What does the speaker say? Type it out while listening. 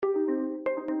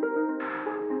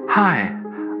Hi,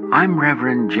 I'm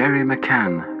Reverend Jerry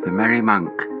McCann, the Merry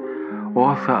Monk,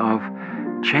 author of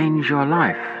Change Your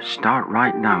Life, Start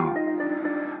Right Now.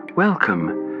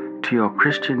 Welcome to your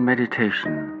Christian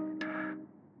meditation.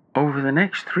 Over the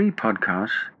next 3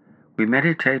 podcasts, we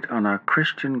meditate on our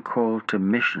Christian call to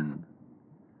mission.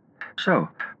 So,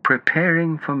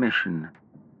 preparing for mission,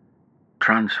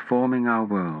 transforming our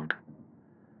world.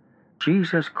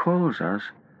 Jesus calls us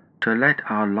to let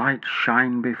our light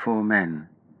shine before men,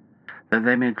 that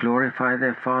they may glorify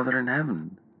their Father in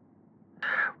heaven.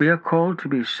 We are called to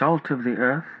be salt of the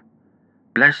earth,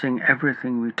 blessing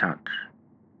everything we touch.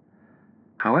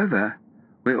 However,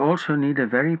 we also need a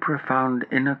very profound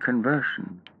inner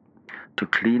conversion to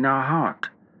clean our heart,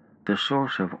 the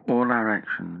source of all our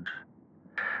actions.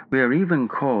 We are even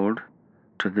called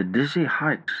to the dizzy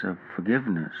heights of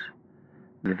forgiveness,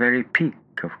 the very peak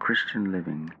of Christian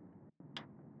living.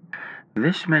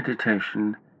 This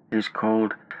meditation is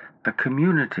called a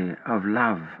community of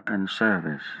love and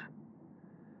service.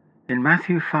 In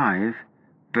Matthew 5,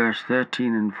 verse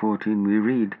 13 and 14, we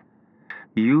read,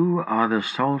 "You are the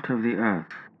salt of the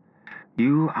earth.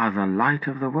 You are the light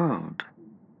of the world."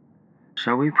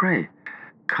 So we pray,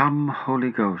 "Come, Holy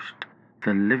Ghost,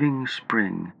 the living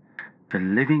spring, the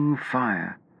living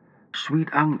fire,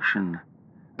 sweet unction,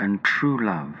 and true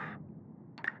love."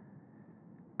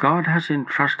 God has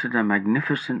entrusted a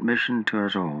magnificent mission to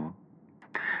us all.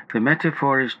 The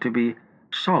metaphor is to be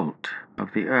salt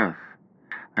of the earth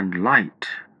and light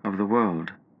of the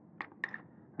world.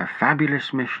 A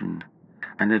fabulous mission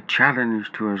and a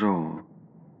challenge to us all.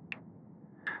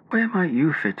 Where might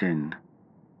you fit in?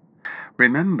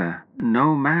 Remember,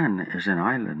 no man is an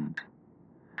island.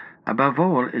 Above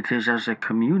all, it is as a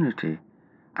community,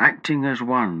 acting as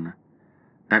one,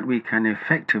 that we can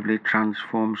effectively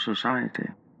transform society.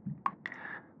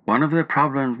 One of the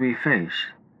problems we face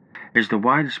is the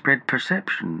widespread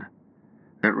perception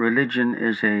that religion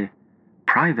is a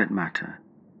private matter.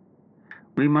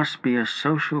 We must be a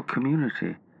social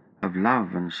community of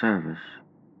love and service.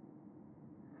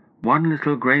 One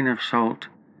little grain of salt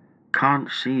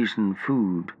can't season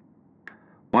food.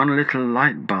 One little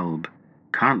light bulb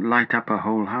can't light up a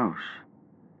whole house.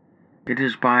 It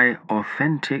is by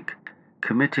authentic,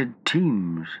 committed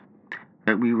teams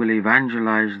that we will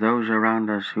evangelize those around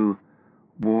us who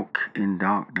walk in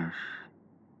darkness.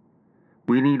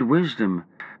 We need wisdom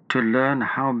to learn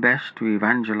how best to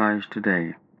evangelize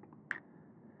today.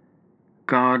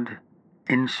 God,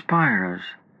 inspire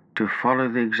us to follow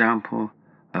the example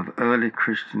of early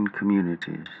Christian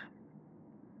communities.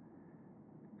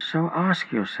 So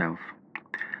ask yourself,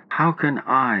 how can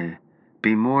I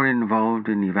be more involved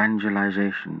in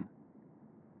evangelization?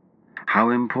 How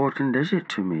important is it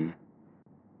to me?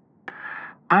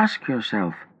 Ask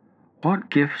yourself,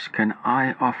 what gifts can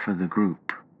I offer the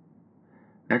group?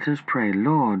 Let us pray,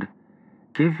 Lord,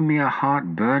 give me a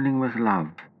heart burning with love.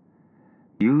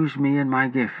 Use me and my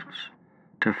gifts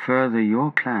to further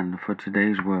your plan for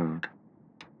today's world.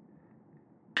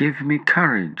 Give me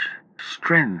courage,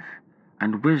 strength,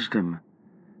 and wisdom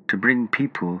to bring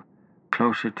people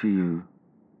closer to you.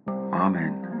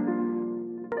 Amen.